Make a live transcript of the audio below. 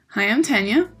Hi, I'm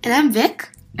Tanya. And I'm Vic.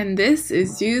 And this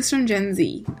is Views from Gen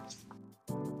Z.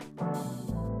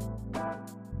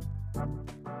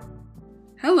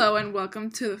 Hello and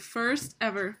welcome to the first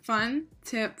ever Fun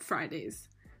Tip Fridays,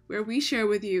 where we share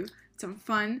with you some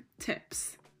fun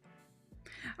tips.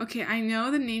 Okay, I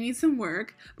know the name needs some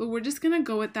work, but we're just gonna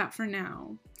go with that for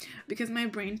now, because my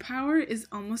brain power is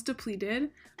almost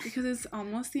depleted, because it's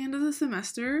almost the end of the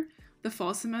semester, the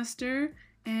fall semester,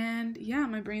 and yeah,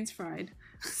 my brain's fried.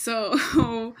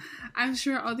 So I'm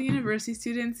sure all the university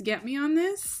students get me on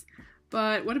this,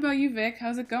 but what about you, Vic?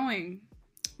 How's it going?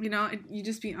 You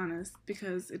just be honest,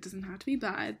 because it doesn't have to be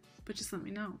bad, but just let me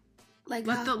know. Let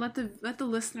the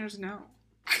listeners know.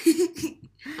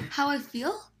 How I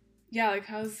feel? Yeah, like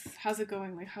how's it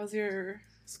going? Like, how's your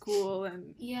school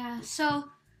and... Yeah, so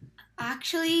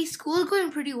actually school is going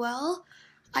pretty well.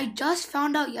 I just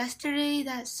found out yesterday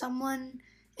that someone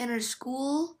in our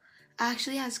school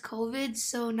actually has COVID,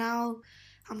 so now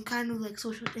I'm kind of like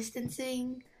social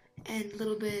distancing and a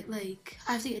little bit like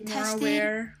I have to get tested. More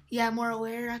aware. Yeah, more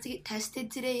aware. I have to get tested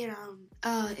today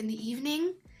around in the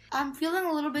evening. I'm feeling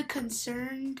a little bit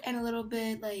concerned and a little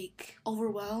bit like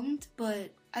overwhelmed,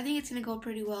 but I think it's gonna go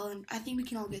pretty well, and I think we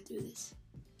can all get through this.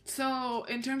 So,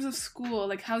 in terms of school,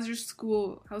 like, how's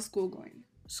school going?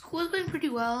 School is going pretty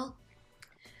well.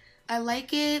 I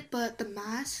like it, but the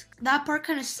mask, that part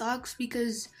kind of sucks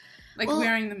because...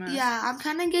 wearing the mask. Yeah, I'm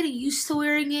kind of getting used to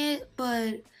wearing it,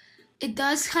 but it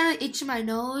does kind of itch my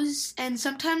nose, and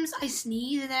sometimes I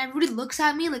sneeze, and then everybody looks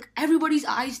at me, like, everybody's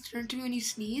eyes turn to me when you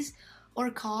sneeze or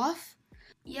cough.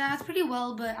 Yeah, it's pretty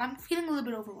well, but I'm feeling a little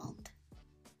bit overwhelmed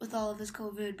with all of this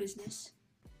COVID business.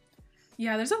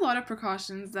 Yeah, there's a lot of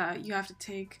precautions that you have to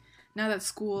take now that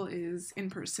school is in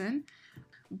person.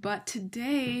 But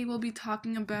today we'll be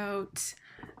talking about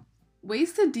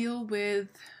ways to deal with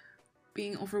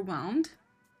being overwhelmed.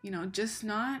 Just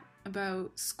not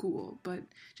about school, but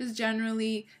just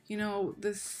generally,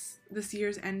 this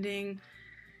year's ending.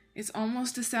 It's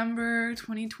almost December.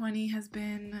 2020 has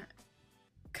been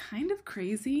kind of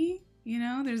crazy.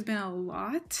 There's been a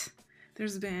lot.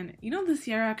 There's been, this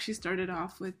year actually started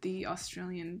off with the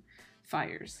Australian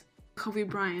fires. Kobe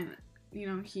Bryant,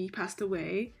 he passed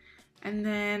away. And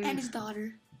then... And his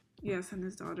daughter. Yes, and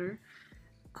his daughter.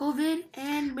 COVID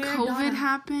and Maradona. COVID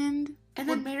happened. And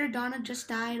then Maradona just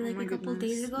died a couple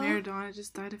days ago. Maradona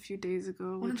just died a few days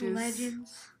ago. One of the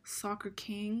legends. Soccer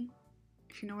king,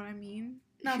 if you know what I mean.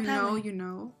 No, if you Pele. know, you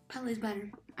know. Pele's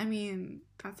better. I mean,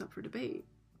 that's up for debate,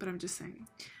 but I'm just saying.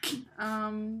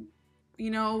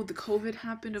 The COVID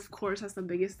happened, of course. That's the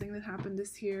biggest thing that happened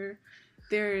this year.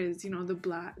 There is,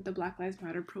 the Black Lives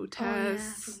Matter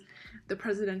protests, the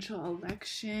presidential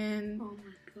election. Oh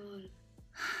my god.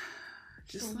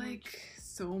 Just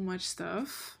so much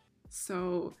stuff.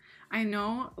 So I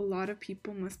know a lot of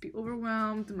people must be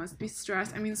overwhelmed, must be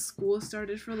stressed. I mean, school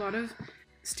started for a lot of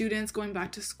students going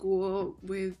back to school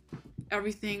with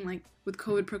everything, like with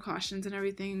COVID precautions and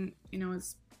everything,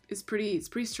 it's pretty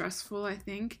stressful, I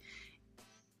think.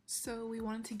 So we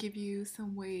wanted to give you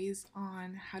some ways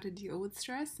on how to deal with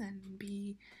stress and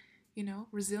be,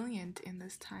 resilient in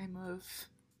this time of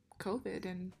COVID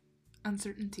and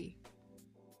uncertainty.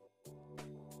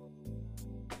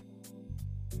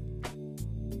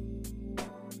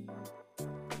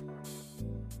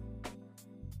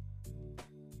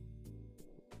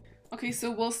 Okay,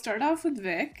 so we'll start off with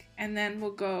Vic, and then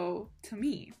we'll go to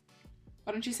me.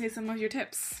 Why don't you say some of your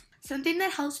tips? Something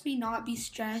that helps me not be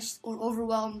stressed or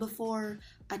overwhelmed before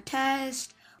a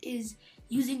test is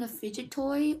using a fidget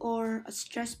toy or a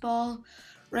stress ball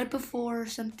right before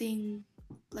something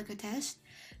like a test,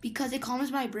 because it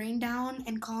calms my brain down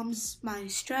and calms my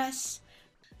stress.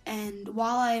 And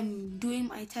while I'm doing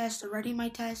my test or writing my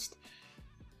test,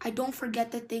 I don't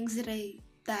forget the things that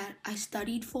I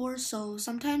studied for. So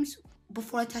sometimes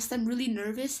before a test I'm really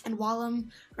nervous, and while I'm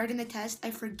writing the test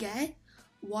I forget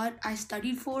what I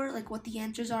studied for, like what the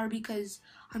answers are, because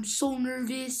I'm so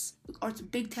nervous or it's a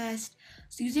big test.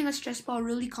 So using a stress ball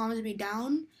really calms me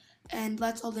down and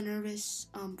lets all the nervous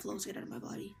flows get out of my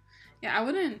body. Yeah,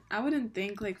 I wouldn't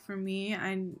think, like, for me,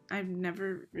 I've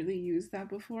never really used that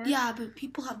before. Yeah, but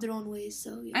people have their own ways,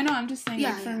 so yeah. I know, I'm just saying,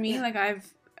 for me, like,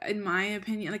 I've, in my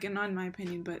opinion, like, not in my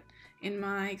opinion, but in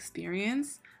my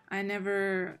experience, I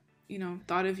never,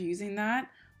 thought of using that,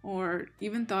 or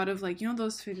even thought of, like,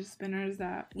 those fidget spinners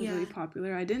that were really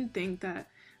popular. I didn't think that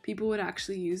people would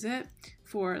actually use it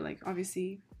for, like,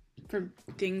 obviously, for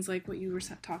things like what you were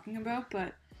talking about,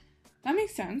 but that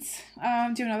makes sense. Do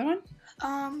you have another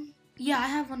one? Yeah, I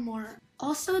have one more.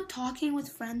 Also, talking with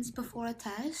friends before a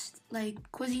test,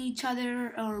 like quizzing each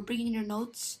other or bringing your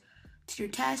notes to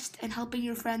your test and helping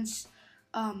your friends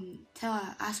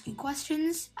to ask you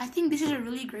questions. I think this is a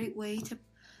really great way to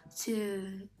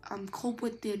cope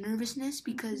with the nervousness,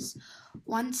 because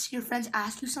once your friends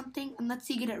ask you something and let's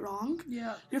say you get it wrong,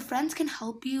 Yeah, your friends can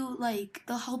help you, like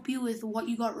they'll help you with what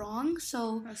you got wrong.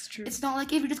 So that's true. it's not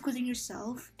like if you're just quizzing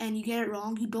yourself and you get it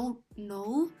wrong, you don't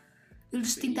know. You'll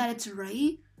just think that it's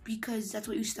right because that's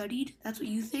what you studied, that's what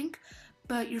you think.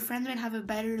 But your friends might have a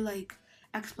better like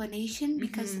explanation,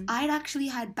 because I'd actually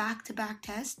had back-to-back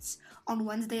tests on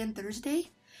Wednesday and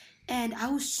Thursday. And I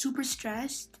was super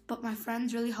stressed, but my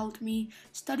friends really helped me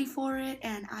study for it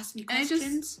and ask me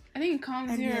questions. I think it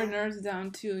calms your nerves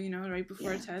down too, you know, right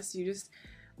before a test. You just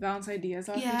bounce ideas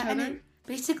off each other. And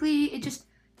it just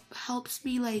helps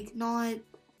me, like, not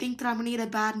think that I'm going to get a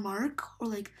bad mark, or,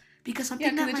 like, because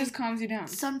something it just calms you down.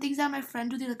 Some things that my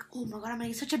friends do, they're like, oh my god, I'm going to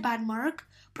get such a bad mark.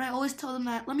 But I always tell them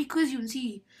that, let me quiz you and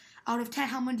see, out of 10,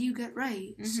 how many do you get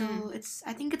right? So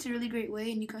I think it's a really great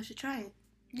way, and you guys should try it.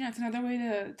 Yeah, it's another way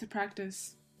to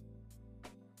practice.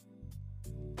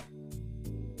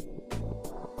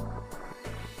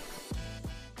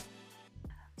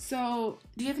 So,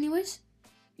 do you have any ways?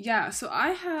 Yeah, so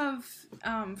I have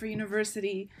for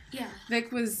university. Yeah.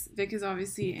 Vic is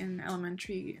obviously in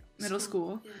middle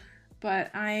school. Yeah.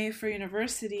 But for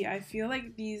university, I feel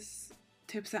like these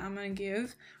tips that I'm going to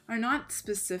give are not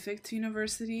specific to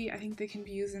university. I think they can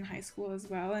be used in high school as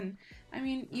well, and I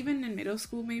mean even in middle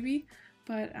school maybe.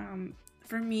 But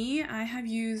for me, I have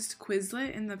used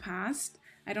Quizlet in the past.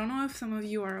 I don't know if some of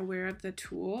you are aware of the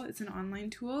tool. It's an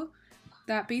online tool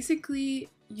that basically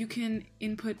you can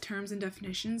input terms and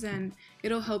definitions, and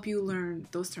it'll help you learn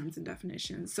those terms and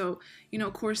definitions. So, you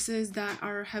know, courses that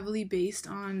are heavily based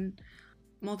on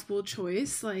multiple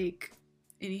choice, like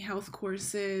any health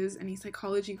courses, any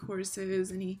psychology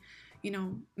courses, any, you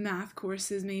know, math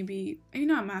courses, maybe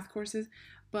not math courses,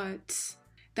 but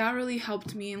that really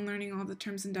helped me in learning all the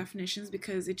terms and definitions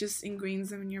because it just ingrains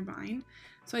them in your mind.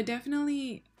 So I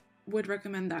definitely would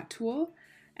recommend that tool.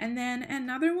 And then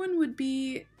another one would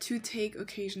be to take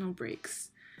occasional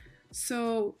breaks.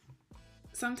 So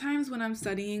sometimes when I'm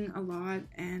studying a lot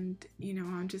and, you know,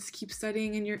 I'm just keep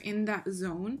studying and you're in that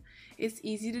zone, it's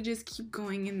easy to just keep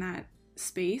going in that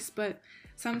space. But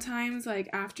sometimes, like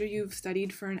after you've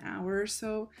studied for an hour or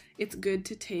so, it's good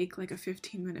to take like a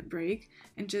 15-minute break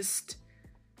and just,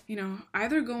 you know,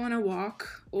 either go on a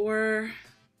walk or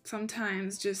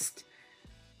sometimes just,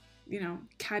 you know,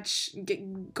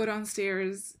 go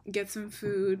downstairs, get some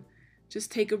food,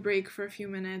 just take a break for a few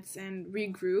minutes and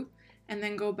regroup, and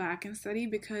then go back and study,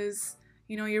 because,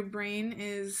 you know, your brain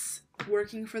is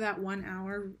working for that 1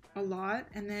 hour a lot,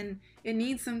 and then it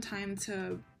needs some time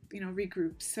to, you know,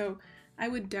 regroup. So I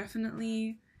would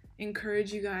definitely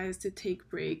encourage you guys to take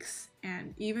breaks,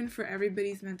 and even for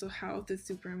everybody's mental health is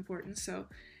super important. So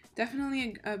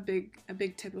definitely a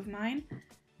big tip of mine.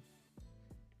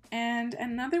 And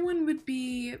another one would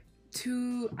be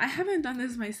I haven't done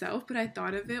this myself, but I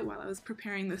thought of it while I was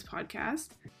preparing this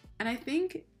podcast. And I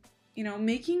think, you know,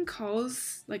 making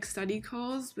calls, like study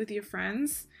calls with your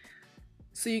friends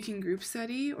so you can group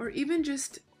study, or even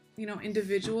just, you know,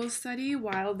 individual study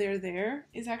while they're there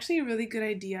is actually a really good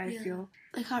idea, I feel.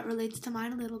 Like how it relates to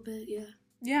mine a little bit, yeah.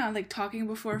 Yeah, like talking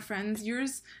before friends.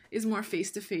 Yours is more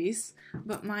face-to-face,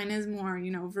 but mine is more, you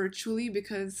know, virtually,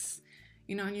 because,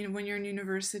 you know, when you're in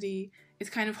university, it's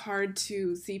kind of hard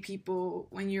to see people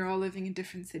when you're all living in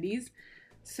different cities.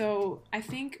 So I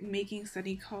think making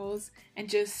study calls and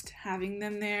just having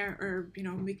them there, or, you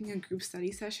know, making a group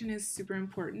study session is super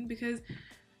important, because,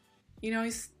 you know,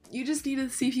 you just need to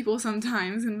see people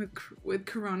sometimes, and with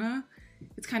Corona,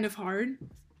 it's kind of hard.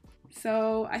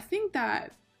 So I think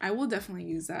that I will definitely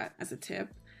use that as a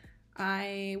tip.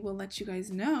 I will let you guys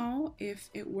know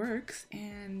if it works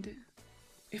and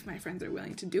if my friends are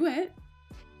willing to do it.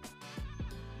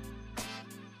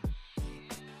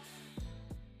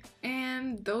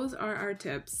 And those are our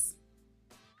tips.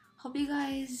 Hope you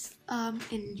guys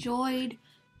enjoyed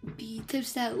the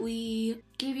tips that we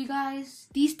gave you guys.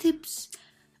 These tips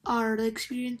are the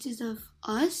experiences of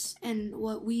us and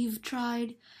what we've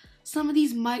tried. Some of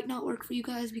these might not work for you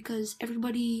guys because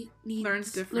everybody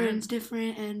learns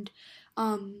different and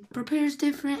prepares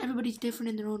different. Everybody's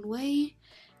different in their own way.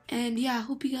 And yeah, I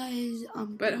hope you guys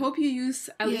but hope you use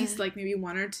at least like maybe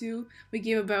one or two. We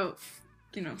gave about,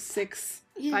 you know,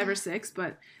 5 or 6,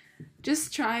 but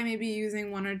just try maybe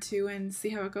using 1 or 2 and see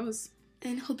how it goes.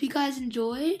 And hope you guys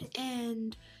enjoyed,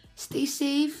 and stay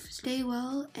safe, stay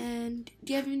well. And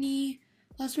do you have any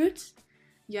last words?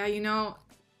 Yeah, you know,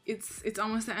 it's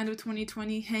almost the end of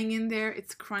 2020. Hang in there.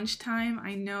 It's crunch time.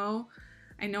 I know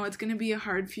it's gonna be a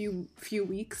hard few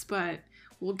weeks, but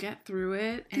We'll get through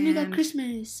it. And we got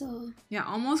Christmas, so yeah,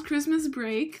 almost Christmas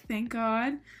break. Thank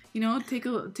God. You know, take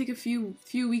a few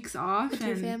weeks off with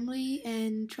your family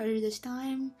and treasure this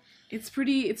time. It's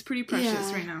pretty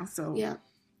precious right now. So yeah.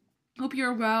 Hope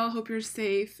you're well. Hope you're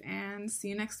safe, and see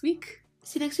you next week.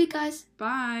 See you next week, guys.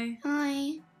 Bye. Bye.